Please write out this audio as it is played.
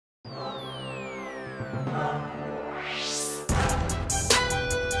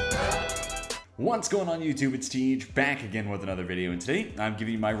What's going on YouTube? It's Teej back again with another video, and today I'm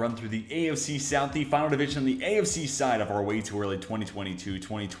giving you my run through the AFC South, the final division on the AFC side of our way too early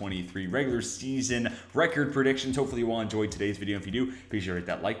 2022-2023 regular season record predictions. Hopefully you all enjoyed today's video. If you do, be sure to hit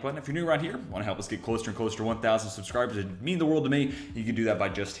that like button. If you're new around here, want to help us get closer and closer to 1,000 subscribers, it'd mean the world to me. You can do that by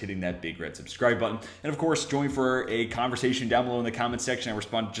just hitting that big red subscribe button. And of course, join for a conversation down below in the comment section. I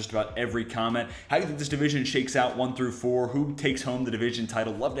respond to just about every comment. How do you think this division shakes out 1 through 4? Who takes home the division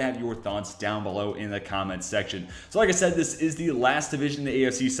title? Love to have your thoughts down below in the comments section. So like I said, this is the last division, the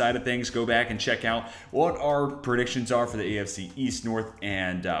AFC side of things. Go back and check out what our predictions are for the AFC East, North,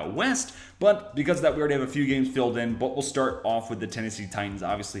 and West. But because of that, we already have a few games filled in. But we'll start off with the Tennessee Titans.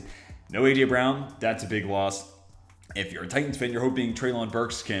 Obviously, no A.J. Brown. That's a big loss. If you're a Titans fan, you're hoping Treylon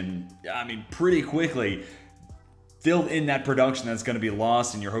Burks can, pretty quickly fill in that production that's going to be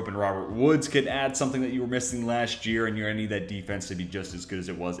lost, and you're hoping Robert Woods could add something that you were missing last year, and you're going to need that defense to be just as good as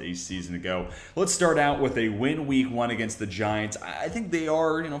it was a season ago. Let's start out with a win week 1 against the Giants. I think they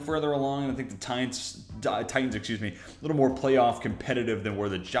are, further along, and I think the Titans, a little more playoff competitive than where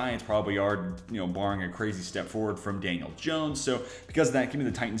the Giants probably are, barring a crazy step forward from Daniel Jones. So because of that, give me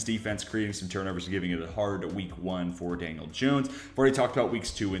the Titans defense creating some turnovers and giving it a hard week 1 for Daniel Jones. I've already talked about weeks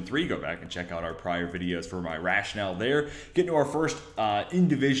 2 and 3. Go back and check out our prior videos for my rationale there. Getting to our first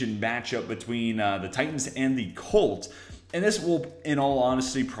in-division matchup between the Titans and the Colts. And this will, in all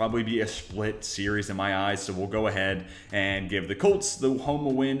honesty, probably be a split series in my eyes. So we'll go ahead and give the Colts the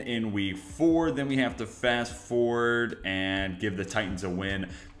home win in week 4. Then we have to fast forward and give the Titans a win.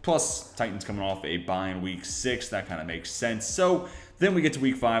 Plus, Titans coming off a bye in week 6. That kind of makes sense. So then we get to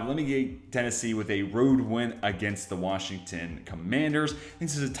week 5. Let me get Tennessee with a road win against the Washington Commanders.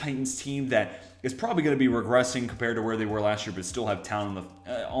 This is a Titans team that is probably going to be regressing compared to where they were last year, but still have talent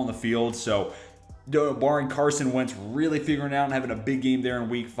on the field. So barring Carson Wentz really figuring it out and having a big game there in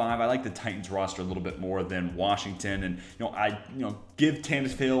week 5, I like the Titans roster a little bit more than Washington. And I give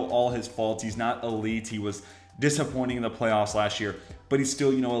Tannehill all his faults. He's not elite. He was disappointing in the playoffs last year, but he's still,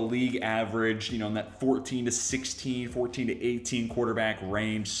 a league average, in that 14 to 16, 14 to 18 quarterback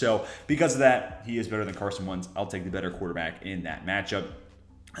range. So because of that, he is better than Carson Wentz. I'll take the better quarterback in that matchup.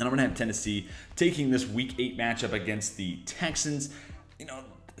 And I'm going to have Tennessee taking this week 8 matchup against the Texans.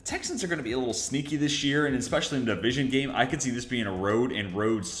 The Texans are going to be a little sneaky this year, and especially in the division game, I could see this being a road and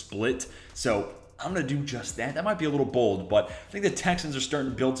road split. So I'm going to do just that. That might be a little bold, but I think the Texans are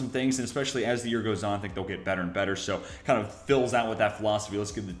starting to build some things, and especially as the year goes on, I think they'll get better and better. So kind of fills out with that philosophy.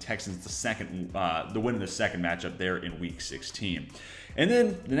 Let's give the Texans the win in the second matchup there in week 16. And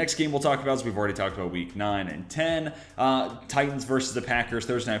then the next game we'll talk about is we've already talked about week 9 and 10. Titans versus the Packers,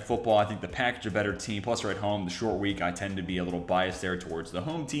 Thursday Night Football. I think the Packers are a better team. Plus, they're at home. The short week, I tend to be a little biased there towards the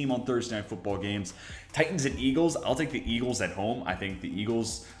home team on Thursday Night Football games. Titans and Eagles, I'll take the Eagles at home. I think the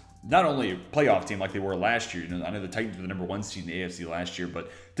Eagles, not only a playoff team like they were last year. I know the Titans were the #1 seed in the AFC last year,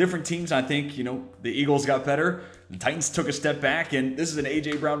 but different teams. I think, the Eagles got better. The Titans took a step back, and this is an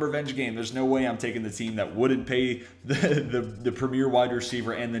A.J. Brown revenge game. There's no way I'm taking the team that wouldn't pay the premier wide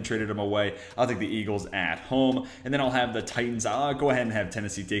receiver and then traded him away. I'll take the Eagles at home, and then I'll have the Titans. I'll go ahead and have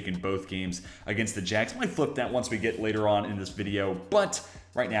Tennessee taking both games against the Jags. I might flip that once we get later on in this video, but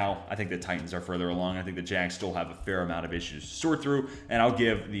right now, I think the Titans are further along. I think the Jags still have a fair amount of issues to sort through, and I'll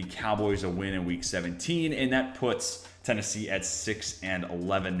give the Cowboys a win in week 17, and that puts Tennessee at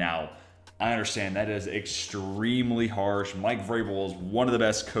 6-11 now. I understand that is extremely harsh. Mike Vrabel is one of the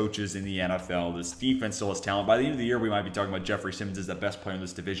best coaches in the NFL. This defense still has talent. By the end of the year, we might be talking about Jeffrey Simmons as the best player in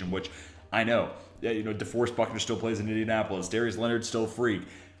this division, which I know. DeForest Buckner still plays in Indianapolis. Darius Leonard's still a freak.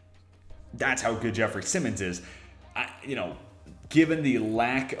 That's how good Jeffrey Simmons is. Given the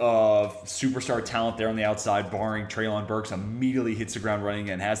lack of superstar talent there on the outside, barring Treylon Burks, immediately hits the ground running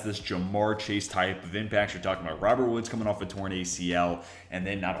and has this Jamar Chase type of impact. You're talking about Robert Woods coming off a torn ACL, and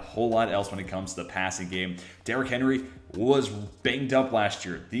then not a whole lot else when it comes to the passing game. Derrick Henry was banged up last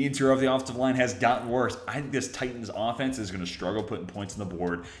year. The interior of the offensive line has gotten worse. I think this Titans offense is going to struggle putting points on the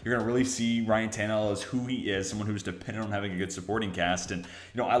board. You're going to really see Ryan Tannehill as who he is, someone who's dependent on having a good supporting cast. And,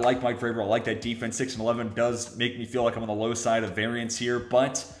 I like Mike Vrabel. I like that defense. 6-11 does make me feel like I'm on the low side of variance here,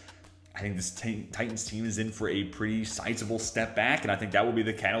 but I think this Titans team is in for a pretty sizable step back, and I think that will be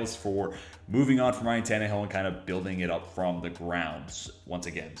the catalyst for moving on from Ryan Tannehill and kind of building it up from the ground once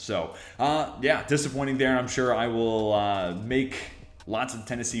again. So, yeah, disappointing there. I'm sure I will make lots of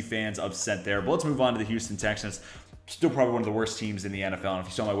Tennessee fans upset there. But let's move on to the Houston Texans. Still probably one of the worst teams in the NFL. And if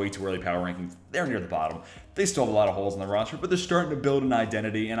you saw my way too early power rankings, they're near the bottom. They still have a lot of holes in the roster, but they're starting to build an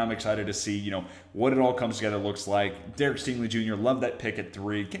identity, and I'm excited to see, what it all comes together looks like. Derek Stingley Jr., love that pick at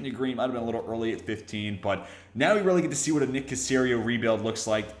 3. Kenyon Green might have been a little early at 15, but now we really get to see what a Nick Caserio rebuild looks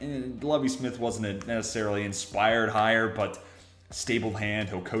like. And Lovie Smith wasn't a necessarily inspired hire, but stable hand.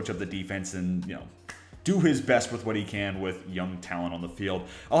 He'll coach up the defense and, do his best with what he can with young talent on the field.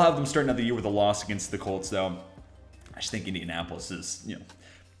 I'll have them starting out the year with a loss against the Colts, though. I just think Indianapolis is,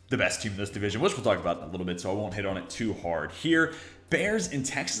 the best team in this division, which we'll talk about in a little bit, so I won't hit on it too hard here. Bears and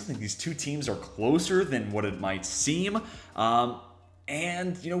Texans, I think these two teams are closer than what it might seem.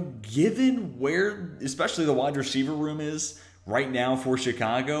 And, given where, especially the wide receiver room is right now for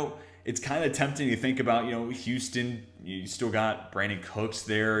Chicago, it's kind of tempting to think about, Houston. You still got Brandon Cooks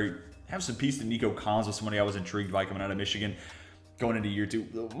there. Have some piece to Nico Collins with somebody I was intrigued by coming out of Michigan. Going into year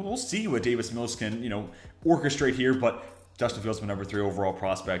 2, we'll see what Davis Mills can, orchestrate here, but Justin Fields, my number 3 overall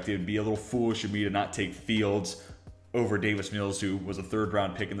prospect. It would be a little foolish of me to not take Fields over Davis Mills, who was a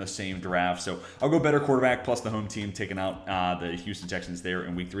 3rd-round pick in the same draft. So I'll go better quarterback plus the home team taking out the Houston Texans there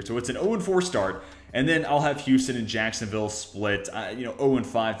in week 3. So it's an 0-4 start, and then I'll have Houston and Jacksonville split.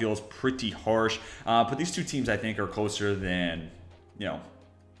 0-5 feels pretty harsh, but these two teams I think are closer than,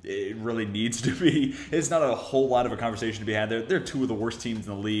 it really needs to be. It's not a whole lot of a conversation to be had there. They're 2 of the worst teams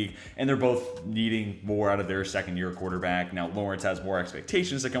in the league, and they're both needing more out of their second-year quarterback. Now, Lawrence has more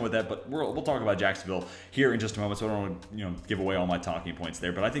expectations that come with that, but we'll talk about Jacksonville here in just a moment, so I don't want to give away all my talking points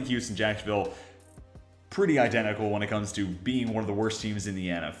there. But I think Houston, Jacksonville, pretty identical when it comes to being one of the worst teams in the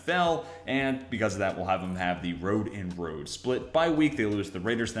NFL, and because of that, we'll have them have the road and road split. By week, they lose the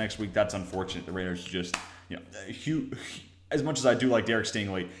Raiders next week. That's unfortunate. The Raiders just, as much as I do like Derek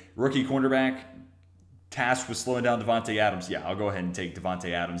Stingley, rookie cornerback, tasked with slowing down Devontae Adams. Yeah, I'll go ahead and take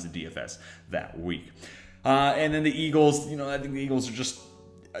Devontae Adams in DFS that week. And then the Eagles, I think the Eagles are just,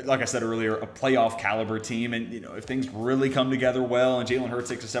 like I said earlier, a playoff caliber team. And, if things really come together well and Jalen Hurts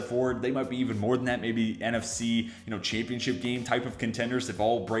takes a step forward, they might be even more than that. Maybe NFC, championship game type of contenders if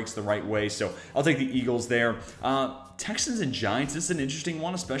all breaks the right way. So I'll take the Eagles there. Texans and Giants, this is an interesting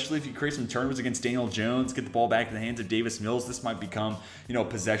one, especially if you create some turnovers against Daniel Jones, get the ball back in the hands of Davis Mills. This might become,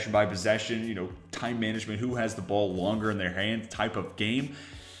 possession by possession, time management, who has the ball longer in their hand type of game.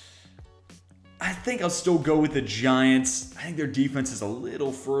 I think I'll still go with the Giants. I think their defense is a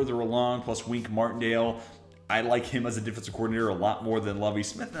little further along, plus Wink Martindale. I like him as a defensive coordinator a lot more than Lovie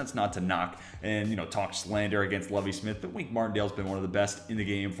Smith. That's not to knock and, talk slander against Lovie Smith, but Wink Martindale's been one of the best in the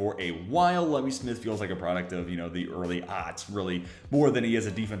game for a while. Lovie Smith feels like a product of, the early odds, really, more than he is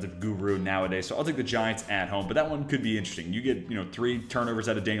a defensive guru nowadays. So I'll take the Giants at home, but that one could be interesting. You get, 3 turnovers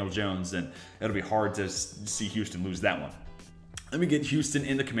out of Daniel Jones, and it'll be hard to see Houston lose that one. Let me get Houston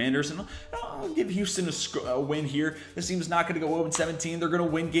in the Commanders, and I'll give Houston a win here. This team is not going to go 0-17. They're going to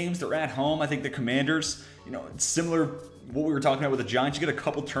win games. They're at home. I think the Commanders, it's similar what we were talking about with the Giants. You get a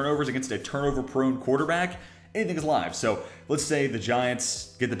couple turnovers against a turnover-prone quarterback, anything is live. So let's say the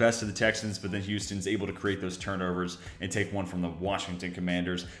Giants get the best of the Texans, but then Houston's able to create those turnovers and take one from the Washington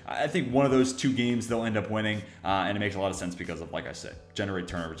Commanders. I think one of those 2 games they'll end up winning, and it makes a lot of sense because of, like I said, generate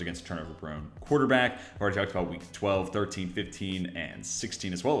turnovers against a turnover-prone quarterback. I've already talked about week 12, 13, 15, and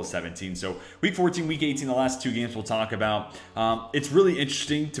 16, as well as 17. So week 14, week 18, the last 2 games we'll talk about. It's really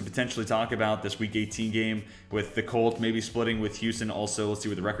interesting to potentially talk about this week 18 game with the Colts maybe splitting with Houston. Also, let's see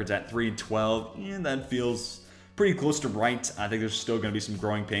what the record's at, 3-12, and that feels pretty close to right. I think there's still going to be some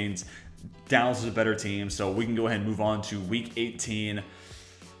growing pains. Dallas is a better team, so we can go ahead and move on to week 18.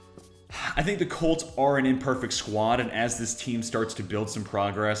 I think the Colts are an imperfect squad, and as this team starts to build some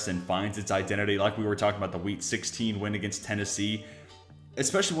progress and finds its identity, like we were talking about the week 16 win against Tennessee,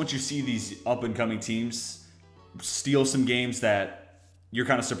 especially once you see these up-and-coming teams steal some games that you're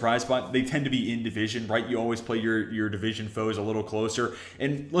kind of surprised by. They tend to be in division, right? You always play your division foes a little closer.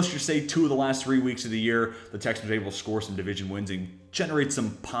 And let's just say 2 of the last 3 weeks of the year, the Texans were able to score some division wins and generate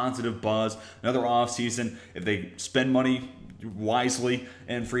some positive buzz. Another offseason, if they spend money wisely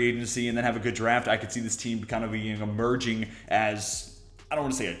in free agency and then have a good draft, I could see this team kind of being emerging as, I don't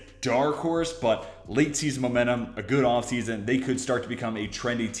want to say a dark horse, but late season momentum, a good offseason. They could start to become a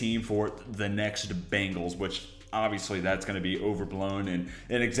trendy team for the next Bengals, which obviously that's going to be overblown and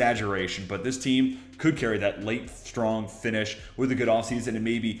an exaggeration, but this team could carry that late strong finish with a good offseason and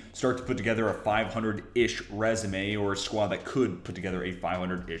maybe start to put together a 500-ish resume, or a squad that could put together a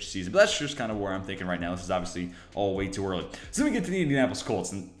 500-ish season. But that's just kind of where I'm thinking right now. This is obviously all way too early. So then we get to the Indianapolis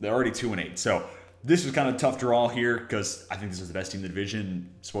Colts, and they're already 2-8. So this was kind of a tough draw here because I think this is the best team in the division.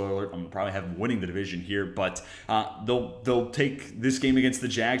 Spoiler alert, I'm going to probably have them winning the division here, but they'll take this game against the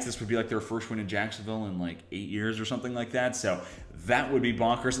Jags. This would be like their first win in Jacksonville in like 8 years or something like that, so that would be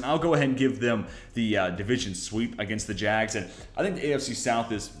bonkers. And I'll go ahead and give them the division sweep against the Jags. And I think the AFC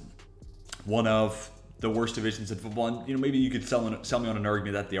South is one of the worst divisions in football. And maybe you could sell me on an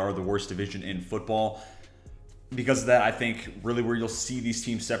argument that they are the worst division in football. Because of that, I think really where you'll see these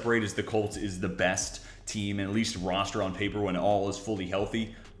teams separate is the Colts is the best team, and at least roster on paper when all is fully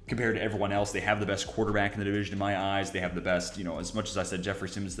healthy. Compared to everyone else, they have the best quarterback in the division in my eyes. They have the best, as much as I said Jeffrey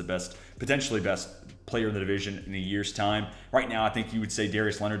Simmons is the best, potentially best player in the division in a year's time. Right now, I think you would say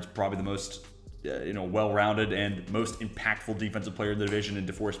Darius Leonard's probably the most well-rounded and most impactful defensive player in the division, and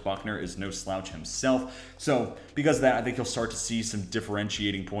DeForest Buckner is no slouch himself. So because of that, I think you'll start to see some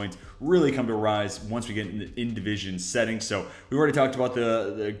differentiating points really come to rise once we get in the in-division setting. So we've already talked about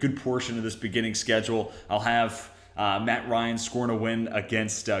the good portion of this beginning schedule. I'll have Matt Ryan scoring a win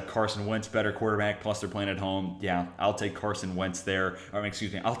against Carson Wentz, better quarterback, plus they're playing at home. Yeah, I'll take Carson Wentz there.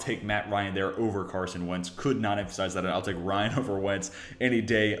 I'll take Matt Ryan there over Carson Wentz. Could not emphasize that. I'll take Ryan over Wentz any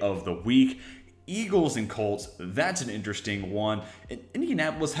day of the week. Eagles and Colts, that's an interesting one.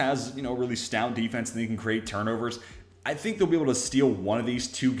 Indianapolis has, really stout defense, and they can create turnovers. I think they'll be able to steal one of these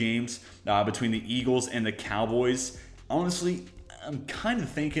two games between the Eagles and the Cowboys. Honestly, I'm kind of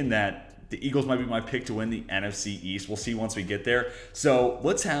thinking that the Eagles might be my pick to win the NFC East. We'll see once we get there. So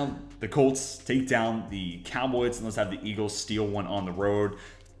let's have the Colts take down the Cowboys, and let's have the Eagles steal one on the road.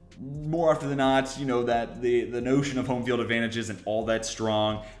 More often than not, that the notion of home field advantage isn't all that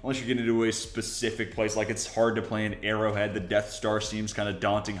strong unless you're getting into a specific place. Like, it's hard to play in Arrowhead. The Death Star seems kind of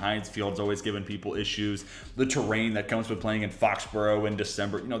daunting. Heinz Field's always giving people issues. The terrain that comes with playing in Foxborough in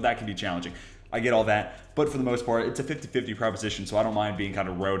December, that can be challenging. I get all that, but for the most part, it's a 50-50 proposition, so I don't mind being kind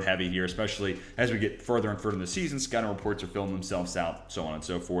of road heavy here, especially as we get further and further in the season. Scouting reports are filling themselves out, so on and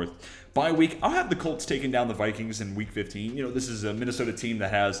so forth. Bye week, I'll have the Colts taking down the Vikings in Week 15. This is a Minnesota team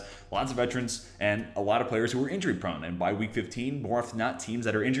that has lots of veterans and a lot of players who are injury prone, and by Week 15, more often than not, teams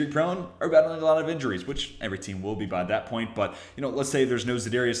that are injury prone are battling a lot of injuries, which every team will be by that point. But let's say there's no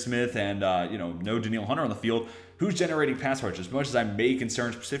Zadarius Smith and no Danielle Hunter on the field. Who's generating pass rushes? As much as I may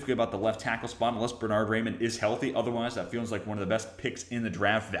concern specifically about the left tackle spot, unless Bernard Raymond is healthy, otherwise that feels like one of the best picks in the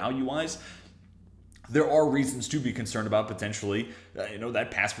draft value-wise. There are reasons to be concerned about potentially, that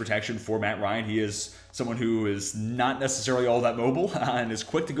pass protection for Matt Ryan. He is someone who is not necessarily all that mobile and is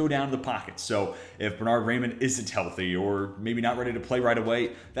quick to go down to the pocket. So if Bernard Raymond isn't healthy or maybe not ready to play right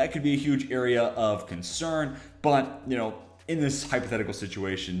away, that could be a huge area of concern. But, in this hypothetical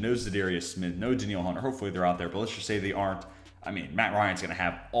situation, no Zadarius Smith, no Danielle Hunter. Hopefully they're out there, but let's just say they aren't. Matt Ryan's going to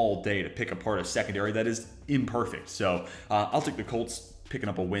have all day to pick apart a secondary that is imperfect. So I'll take the Colts picking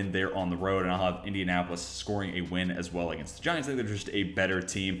up a win there on the road, and I'll have Indianapolis scoring a win as well against the Giants. I think they're just a better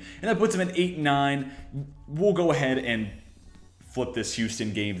team, and that puts them at 8-9. We'll go ahead and flip this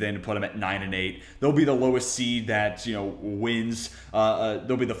Houston game then and put them at 9-8. They'll be the lowest seed that wins.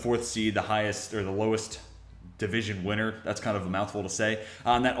 They'll be the fourth seed, the highest or the lowest division winner. That's kind of a mouthful to say.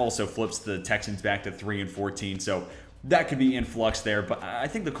 And that also flips the Texans back to 3-14. So that could be in flux there, but I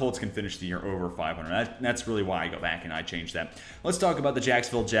think the Colts can finish the year over 500. That's really why I go back and I change that. Let's talk about the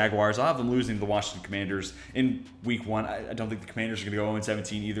Jacksonville Jaguars. I'll have them losing to the Washington Commanders in Week 1. I don't think the Commanders are going to go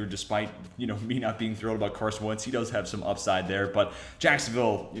 0-17 either, despite me not being thrilled about Carson Wentz. He does have some upside there, but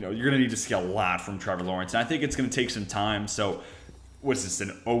Jacksonville, you're going to need to see a lot from Trevor Lawrence, and I think it's going to take some time. So what's this,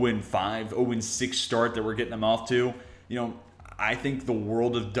 an 0-5, 0-6 start that we're getting them off to? I think the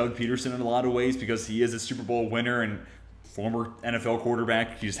world of Doug Peterson in a lot of ways because he is a Super Bowl winner and former NFL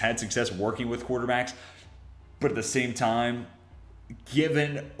quarterback. He's had success working with quarterbacks. But at the same time,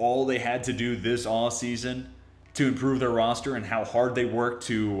 given all they had to do this offseason to improve their roster and how hard they worked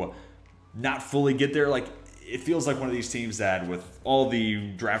to not fully get there, it feels like one of these teams that with all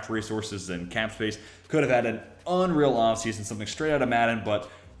the draft resources and cap space could have had an unreal offseason, something straight out of Madden,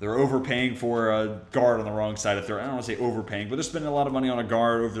 but they're overpaying for a guard on the wrong side of 30. I don't want to say overpaying, but they're spending a lot of money on a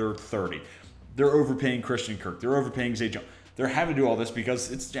guard over 30. They're overpaying Christian Kirk. They're overpaying Zay Jones. They're having to do all this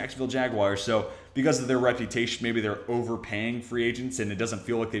because it's Jacksonville Jaguars. So because of their reputation, maybe they're overpaying free agents, and it doesn't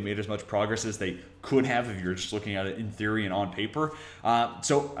feel like they made as much progress as they could have if you're just looking at it in theory and on paper.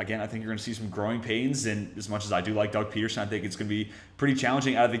 So, again, I think you're going to see some growing pains, and as much as I do like Doug Peterson, I think it's going to be pretty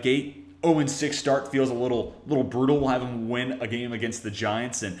challenging out of the gate. 0-6 start feels a little brutal. We'll have them win a game against the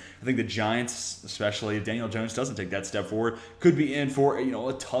Giants, and I think the Giants, especially if Daniel Jones doesn't take that step forward, could be in for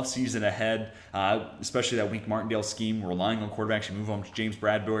a tough season ahead, especially that Wink Martindale scheme, relying on quarterbacks. You move on to James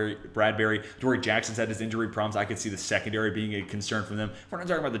Bradbury. Dory Jackson's had his injury problems. I could see the secondary being a concern for them. We're not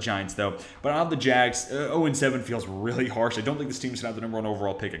talking about the Giants, though, but I'll have the Jags. 0-7 feels really harsh. I don't think this team's going to have the #1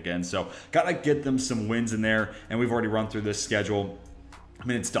 overall pick again. So got to get them some wins in there. And we've already run through this schedule. I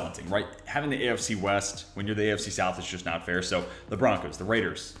mean, it's daunting, right? Having the AFC West when you're the AFC South is just not fair. So the Broncos, the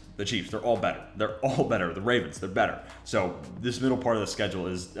Raiders, the Chiefs, they're all better. They're all better. The Ravens, they're better. So this middle part of the schedule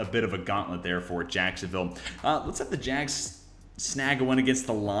is a bit of a gauntlet there for Jacksonville. Let's have the Jags snag a win against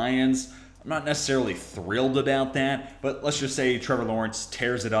the Lions. I'm not necessarily thrilled about that, but let's just say Trevor Lawrence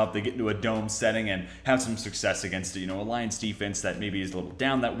tears it up. They get into a dome setting and have some success against, a Lions defense that maybe is a little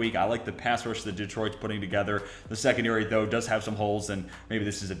down that week. I like the pass rush that Detroit's putting together. The secondary, though, does have some holes, and maybe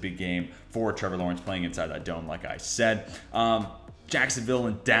this is a big game for Trevor Lawrence playing inside that dome, like I said. Jacksonville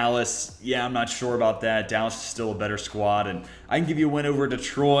and Dallas, yeah, I'm not sure about that. Dallas is still a better squad, and I can give you a win over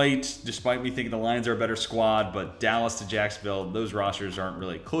Detroit, despite me thinking the Lions are a better squad, but Dallas to Jacksonville, those rosters aren't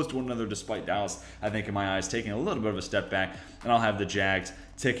really close to one another, despite Dallas, I think, in my eyes, taking a little bit of a step back, and I'll have the Jags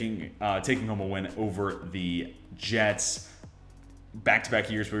taking home a win over the Jets. Back-to-back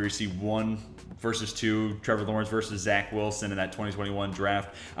years where we see 1 versus 2, Trevor Lawrence versus Zach Wilson in that 2021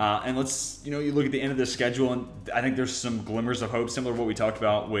 draft. And let's, you look at the end of the schedule, and I think there's some glimmers of hope, similar to what we talked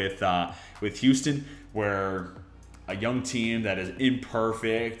about with Houston, where a young team that is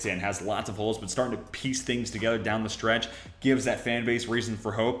imperfect and has lots of holes, but starting to piece things together down the stretch gives that fan base reason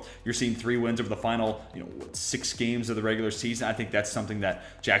for hope. You're seeing 3 wins over the final, 6 games of the regular season. I think that's something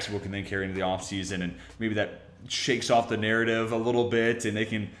that Jacksonville can then carry into the offseason, and maybe that shakes off the narrative a little bit, and they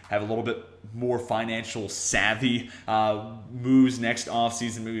can have a little bit more financial savvy moves next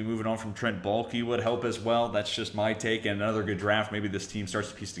offseason. Maybe moving on from Trent Baalke would help as well. That's just my take. And another good draft. Maybe this team starts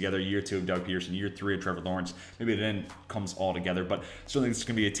to piece together year 2 of Doug Peterson, year 3 of Trevor Lawrence. Maybe it then comes all together. But I still think this is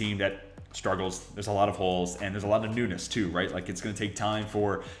going to be a team that struggles. There's a lot of holes, and there's a lot of newness too, right? Like, it's going to take time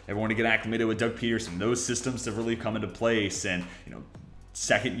for everyone to get acclimated with Doug Peterson, those systems to really come into place, and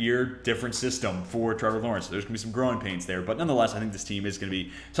second year, different system for Trevor Lawrence. There's going to be some growing pains there, but nonetheless, I think this team is going to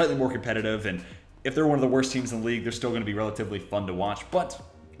be slightly more competitive, and if they're one of the worst teams in the league, they're still going to be relatively fun to watch. But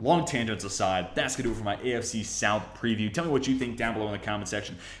long tangents aside, that's going to do it for my AFC South preview. Tell me what you think down below in the comment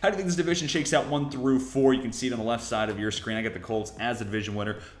section. How do you think this division shakes out 1 through 4? You can see it on the left side of your screen. I got the Colts as the division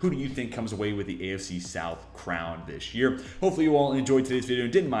winner. Who do you think comes away with the AFC South crown this year? Hopefully you all enjoyed today's video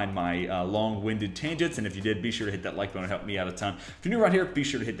and didn't mind my long-winded tangents. And if you did, be sure to hit that like button. It helped me out a ton. If you're new around here, be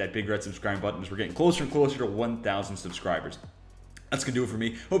sure to hit that big red subscribe button, as we're getting closer and closer to 1,000 subscribers. That's going to do it for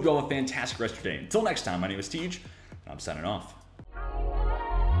me. Hope you all have a fantastic rest of your day. Until next time, my name is Tej, and I'm signing off.